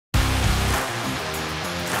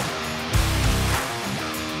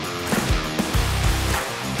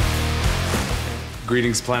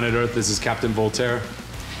Greetings, planet Earth. This is Captain Voltaire.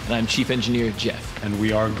 And I'm Chief Engineer Jeff. And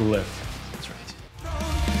we are Glyph. That's right.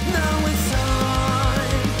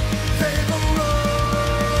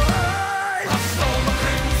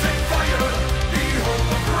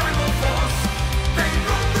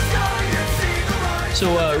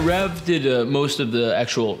 So Rev did most of the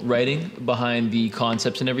actual writing behind the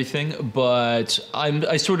concepts and everything, but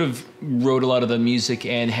I sort of wrote a lot of the music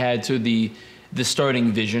and had sort of the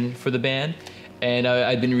starting vision for the band. And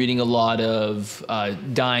I've been reading a lot of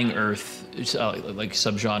Dying Earth, like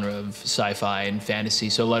subgenre of sci-fi and fantasy.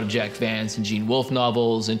 So a lot of Jack Vance and Gene Wolfe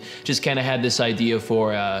novels, and just kind of had this idea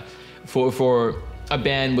for a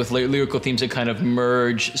band with lyrical themes that kind of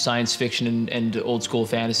merge science fiction and old school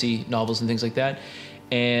fantasy novels and things like that.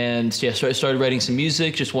 And yeah, so I started writing some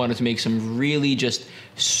music, just wanted to make some really just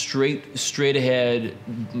straight ahead,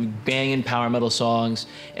 banging power metal songs,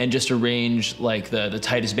 and just arrange like the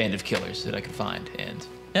tightest band of killers that I could find. And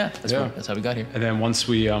yeah, that's how we got here. And then once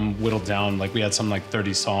we whittled down, like we had some like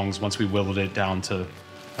 30 songs, once we whittled it down to,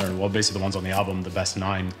 well, basically the ones on the album, the best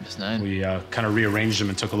nine. We kind of rearranged them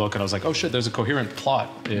and took a look, and I was like, oh shit, there's a coherent plot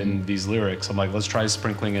in these lyrics. I'm like, let's try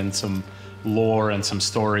sprinkling in some lore and some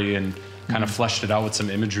story, and kind of fleshed it out with some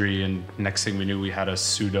imagery. And next thing we knew, we had a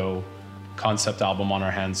pseudo concept album on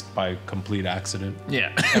our hands by complete accident.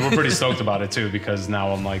 Yeah. And we're pretty stoked about it too, because now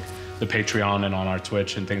on like the Patreon and on our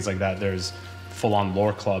Twitch and things like that, there's full-on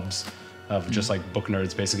lore clubs of just like book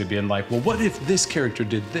nerds basically being like, well, what if this character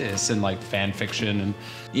did this, and like fan fiction. And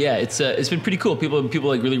yeah, it's been pretty cool. People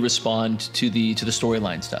like really respond to the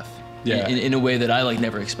storyline stuff. Yeah. In a way that I like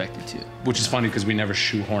never expected to. Which is funny because we never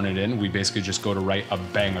shoehorn it in. We basically just go to write a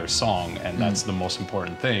banger song, and that's the most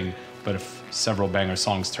important thing. But if several banger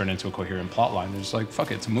songs turn into a coherent plot line, they're just like, fuck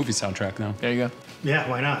it, it's a movie soundtrack now. There you go. Yeah,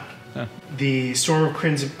 why not? Yeah. The Storm of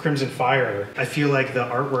Crimson Fire, I feel like the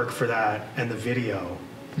artwork for that and the video,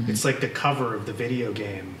 it's like the cover of the video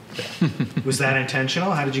game. Was that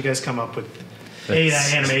intentional? How did you guys come up with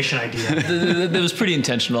that animation idea? That was pretty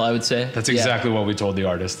intentional, I would say. That's exactly what we told the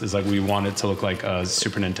artist. Is like, we want it to look like a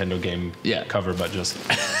Super Nintendo game cover, but just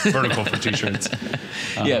vertical for t-shirts.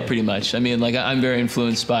 Yeah, pretty much. I mean, like, I'm very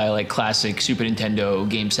influenced by like classic Super Nintendo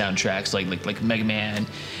game soundtracks, like Mega Man,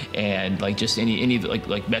 and like just any like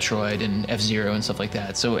Metroid and F-Zero and stuff like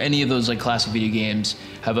that. So any of those like classic video games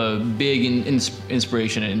have a big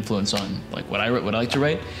inspiration and influence on like what I like to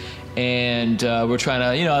write. And we're trying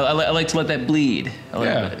to, I like to let that bleed a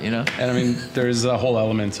little bit, And I mean, there's a whole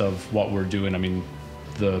element of what we're doing. I mean,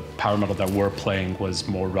 the power metal that we're playing was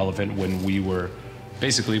more relevant when we were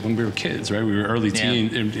kids, right? We were early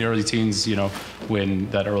teens, when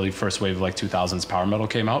that early first wave of like 2000s power metal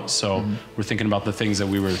came out. So we're thinking about the things that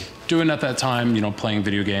we were doing at that time, playing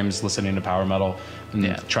video games, listening to power metal,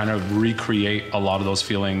 and trying to recreate a lot of those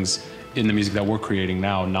feelings in the music that we're creating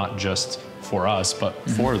now, not just for us, but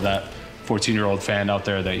for that 14-year-old fan out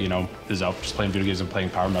there that, is out just playing video games and playing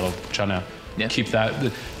power metal, trying to keep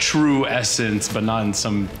the true essence, but not in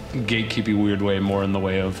some gatekeepy weird way, more in the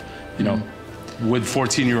way of, would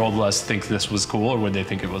 14-year-old us think this was cool, or would they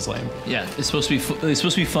think it was lame? Yeah, it's supposed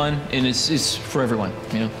to be fun, and it's for everyone,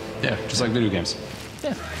 Yeah, just like video games.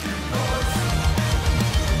 Yeah.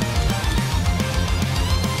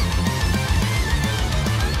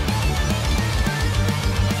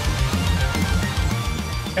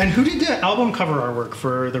 And who did the album cover artwork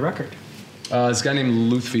for the record? This guy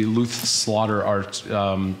named Luthfi, Luth Slaughter Art.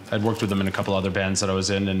 I'd worked with him in a couple other bands that I was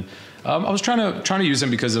in, and I was trying to use him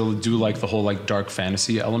because it'll do like the whole like dark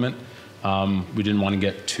fantasy element. We didn't want to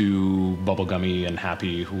get too bubblegummy and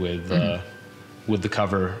happy with the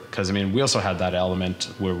cover, because I mean, we also had that element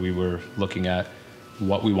where we were looking at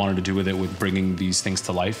what we wanted to do with it, with bringing these things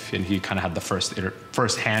to life, and he kind of had the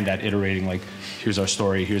first hand at iterating, like, here's our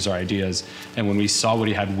story, here's our ideas. And when we saw what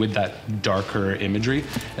he had with that darker imagery,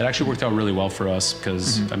 it actually worked out really well for us,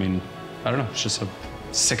 because I mean, I don't know, it's just a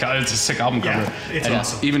sick album cover. Yeah, it's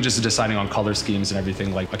awesome. Even just deciding on color schemes and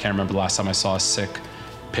everything, like I can't remember the last time I saw a sick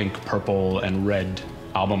pink, purple, and red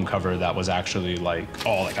album cover that was actually like,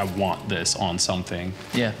 oh, like I want this on something.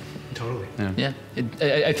 Yeah. Totally. Yeah.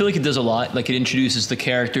 I feel like it does a lot. Like, it introduces the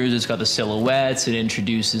characters, it's got the silhouettes, it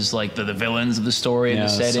introduces like the villains of the story and the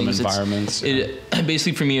settings. Some environments.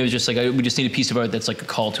 Basically for me, it was just like, we just need a piece of art that's like a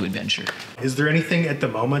call to adventure. Is there anything at the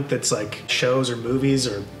moment that's like shows or movies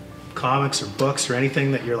or comics or books or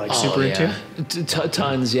anything that you're like super into?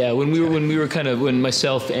 Tons, yeah. When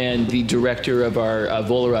myself and the director of our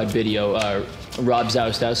Volarad video, Rob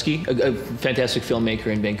Zawistowski, a fantastic filmmaker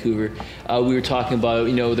in Vancouver. We were talking about,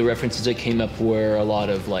 you know, the references that came up were a lot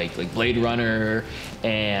of like Blade Runner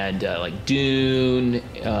and like Dune.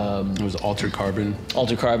 It was Altered Carbon.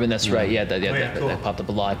 Altered Carbon, that's right. Yeah, Cool. that popped up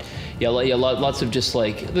a lot. Yeah, lots of just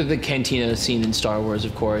like the cantina scene in Star Wars,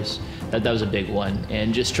 of course. That was a big one,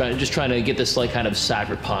 and just trying to get this like kind of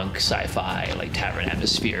cyberpunk, sci-fi, like tavern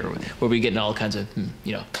atmosphere where we get in all kinds of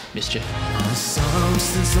you know, mischief. A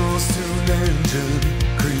substance lost to legend,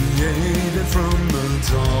 created from the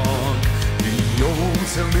dark, the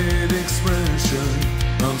ultimate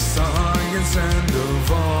expression of science and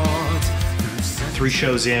of art. 3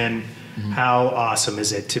 shows in, how awesome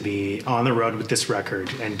is it to be on the road with this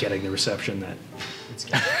record and getting the reception that it's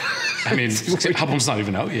getting? I mean, the album's not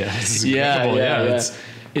even out yet. It's Yeah. incredible.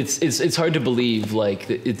 It's hard to believe. Like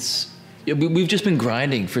we've just been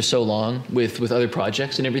grinding for so long with other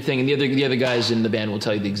projects and everything, and the other guys in the band will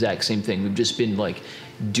tell you the exact same thing. We've just been like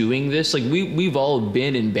doing this. Like we've all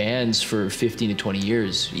been in bands for 15 to 20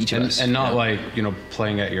 years, each of us. And not like, you know,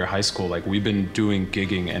 playing at your high school. Like we've been doing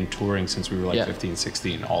gigging and touring since we were like 15,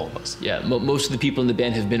 16, all of us. Yeah, most of the people in the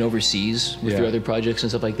band have been overseas with their other projects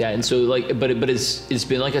and stuff like that. And so like, but it's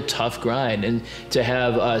been like a tough grind, and to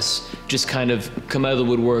have us just kind of come out of the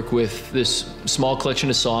woodwork with this small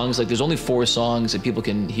collection of songs. Like there's only 4 songs that people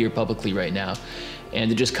can hear publicly right now,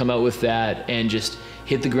 and to just come out with that and just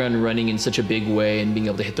hit the ground running in such a big way, and being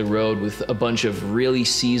able to hit the road with a bunch of really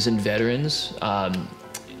seasoned veterans,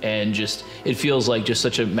 and just it feels like just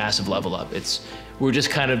such a massive level up. We're just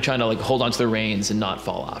kind of trying to like hold on to the reins and not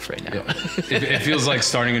fall off right now. Yeah. It feels like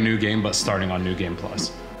starting a new game, but starting on New Game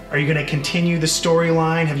Plus. Are you going to continue the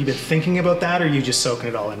storyline? Have you been thinking about that, or are you just soaking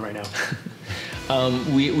it all in right now?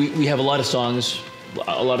 We have a lot of songs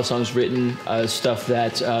written, stuff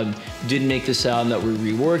that didn't make this album that we're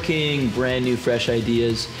reworking, brand new, fresh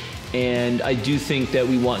ideas. And I do think that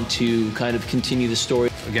we want to kind of continue the story.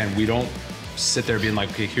 Again, we don't sit there being like,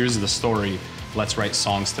 okay, here's the story, let's write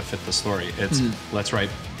songs to fit the story. It's let's write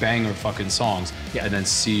banger fucking songs and then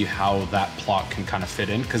see how that plot can kind of fit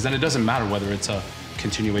in. Because then it doesn't matter whether it's a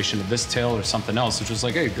continuation of this tale or something else. It's just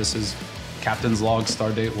like, hey, this is Captain's log,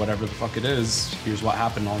 star date, whatever the fuck it is. Here's what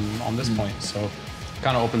happened on this point. So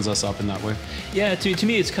kind of opens us up in that way. Yeah, to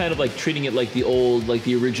me, it's kind of like treating it like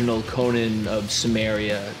the original Conan of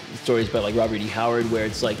Samaria stories by like Robert E. Howard, where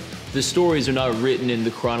it's like the stories are not written in the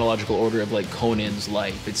chronological order of like Conan's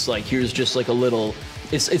life. It's like here's just like a little.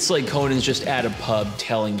 It's like Conan's just at a pub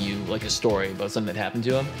telling you like a story about something that happened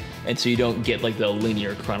to him, and so you don't get like the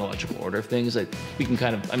linear chronological order of things. Like we can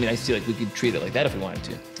kind of, I mean, I feel like we could treat it like that if we wanted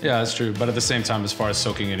to. Yeah, that's true. But at the same time, as far as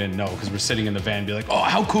soaking it in, no, because we're sitting in the van and be like, oh,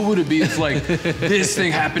 how cool would it be if like this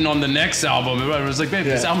thing happened on the next album? And it was like, babe,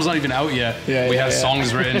 this album's not even out yet. We have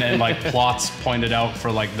songs written and like plots pointed out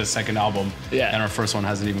for like the second album. And our first one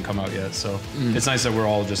hasn't even come out yet. So it's nice that we're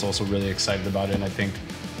all just also really excited about it. And I think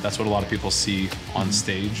that's what a lot of people see on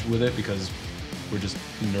stage with it, because we're just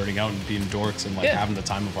nerding out and being dorks and like having the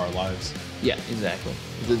time of our lives. Yeah, exactly.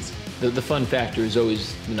 The fun factor is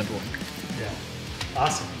always the number one. Yeah.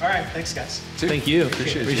 Awesome. All right. Thanks, guys. Thank you.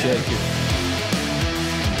 Appreciate it. Thank you.